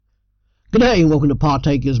G'day and welcome to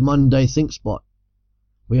Partakers Monday Think Spot.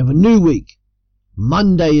 We have a new week.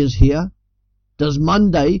 Monday is here. Does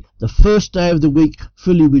Monday, the first day of the week,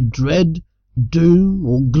 fill you with dread, doom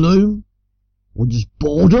or gloom? Or just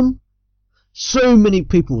boredom? So many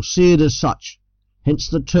people see it as such, hence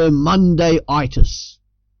the term Monday-itis.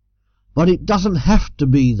 But it doesn't have to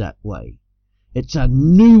be that way. It's a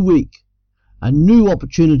new week, a new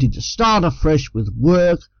opportunity to start afresh with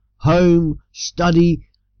work, home, study,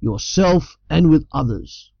 yourself and with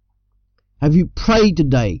others. Have you prayed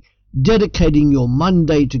today, dedicating your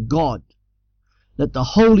Monday to God? Let the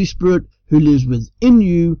Holy Spirit who lives within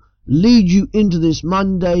you lead you into this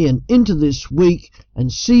Monday and into this week,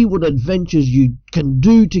 and see what adventures you can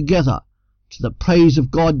do together to the praise of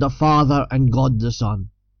God the Father and God the Son.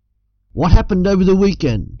 What happened over the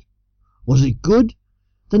weekend? Was it good?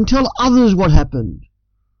 Then tell others what happened.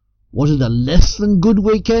 Was it a less than good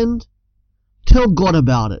weekend? Tell God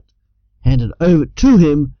about it. Hand it over to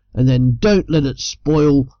Him, and then don't let it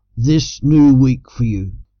spoil this new week for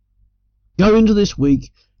you. Go into this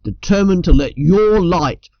week determined to let your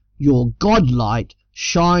light, your God light,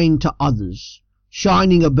 shine to others,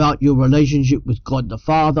 shining about your relationship with God the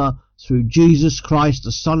Father through Jesus Christ,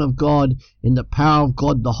 the Son of God, in the power of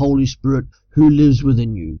God the Holy Spirit who lives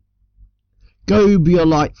within you. Go be a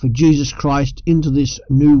light for Jesus Christ into this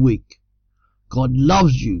new week. God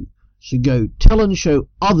loves you. So go tell and show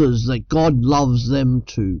others that God loves them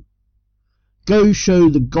too. Go show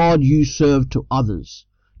the God you serve to others,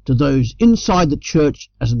 to those inside the church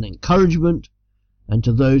as an encouragement, and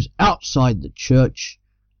to those outside the church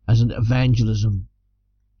as an evangelism.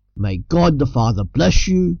 May God the Father bless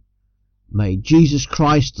you, may Jesus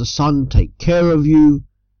Christ the Son take care of you,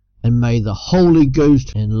 and may the Holy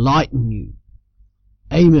Ghost enlighten you.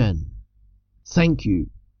 Amen. Thank you,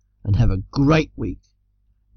 and have a great week.